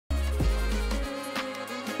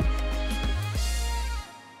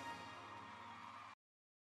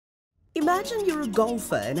Imagine you're a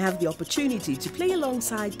golfer and have the opportunity to play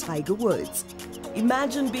alongside Tiger Woods.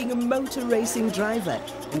 Imagine being a motor racing driver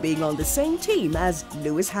and being on the same team as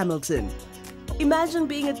Lewis Hamilton. Imagine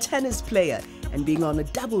being a tennis player and being on a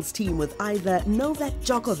doubles team with either Novak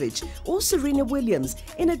Djokovic or Serena Williams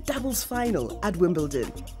in a doubles final at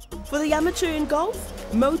Wimbledon. For the amateur in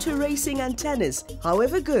golf, motor racing and tennis,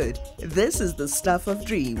 however good, this is the stuff of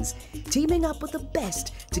dreams. Teaming up with the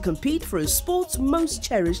best to compete for a sport's most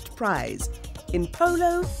cherished prize. In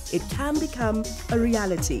polo, it can become a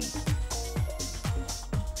reality.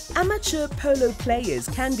 Amateur polo players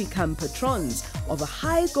can become patrons of a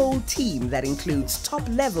high-goal team that includes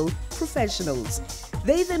top-level professionals.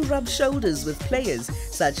 They then rub shoulders with players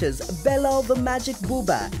such as Belal the Magic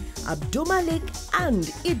Buba, Abdulmalik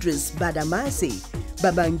and Idris Badamasi,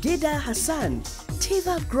 Babangida Hassan,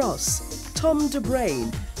 Teva Gross, Tom De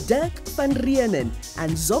Bruyn, Dirk van Rienen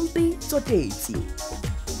and Zombie Todetsi.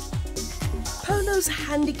 Polo's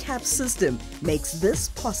handicap system makes this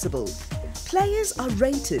possible. Players are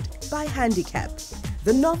rated by handicap,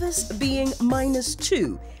 the novice being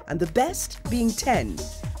 -2 and the best being 10.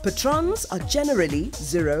 Patrons are generally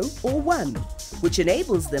 0 or 1, which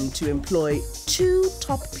enables them to employ 2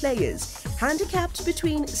 top players handicapped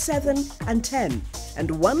between 7 and 10 and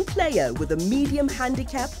 1 player with a medium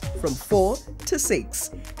handicap from 4 to 6.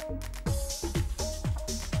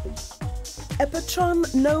 A patron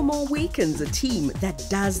no more weakens a team that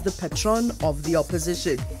does the patron of the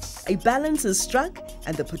opposition. A balance is struck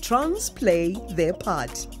and the patrons play their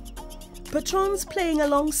part. Patrons playing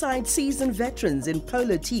alongside seasoned veterans in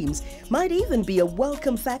polo teams might even be a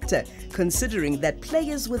welcome factor, considering that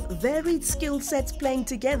players with varied skill sets playing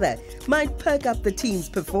together might perk up the team's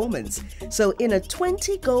performance. So in a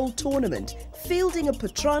 20-goal tournament, fielding a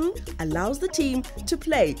patron allows the team to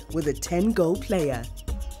play with a 10-goal player.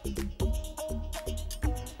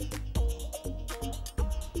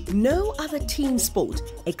 No other team sport,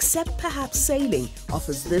 except perhaps sailing,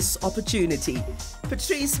 offers this opportunity.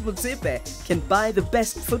 Patrice Motsepe can buy the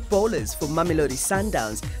best footballers for Mamelodi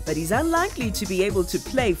Sundowns, but he's unlikely to be able to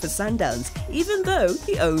play for Sundowns, even though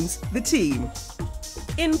he owns the team.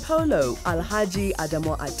 In polo, Alhaji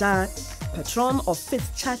Adamo Atta, patron of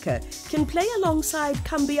 5th Chaka, can play alongside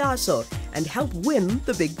Cambiaso and help win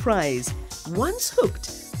the big prize. Once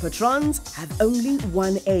hooked, patrons have only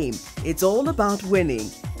one aim. It's all about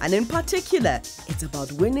winning. And in particular, it's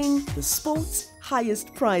about winning the sport's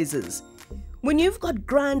highest prizes. When you've got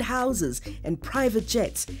grand houses and private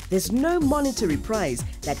jets, there's no monetary prize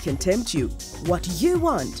that can tempt you. What you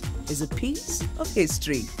want is a piece of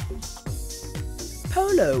history.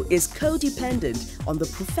 Polo is codependent on the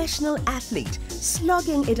professional athlete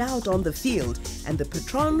slogging it out on the field and the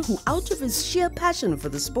patron who, out of his sheer passion for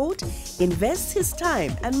the sport, invests his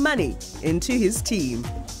time and money into his team.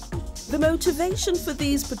 The motivation for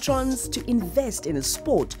these patrons to invest in a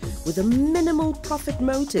sport with a minimal profit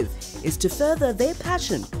motive is to further their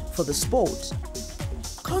passion for the sport.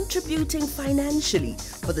 Contributing financially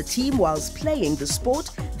for the team whilst playing the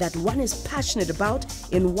sport that one is passionate about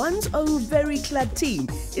in one's own very club team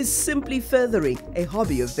is simply furthering a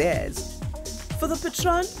hobby of theirs. For the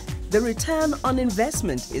patron, the return on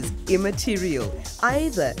investment is immaterial,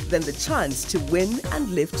 other than the chance to win and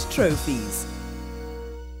lift trophies.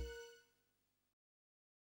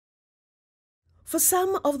 For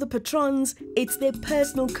some of the patrons, it's their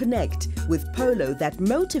personal connect with polo that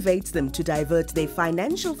motivates them to divert their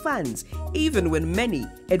financial funds, even when many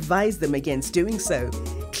advise them against doing so,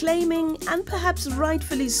 claiming, and perhaps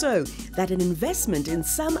rightfully so, that an investment in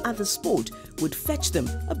some other sport would fetch them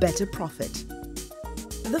a better profit.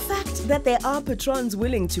 The fact that there are patrons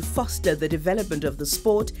willing to foster the development of the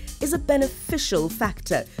sport is a beneficial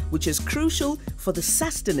factor, which is crucial for the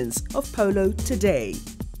sustenance of polo today.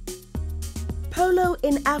 Polo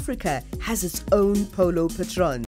in Africa has its own polo patron.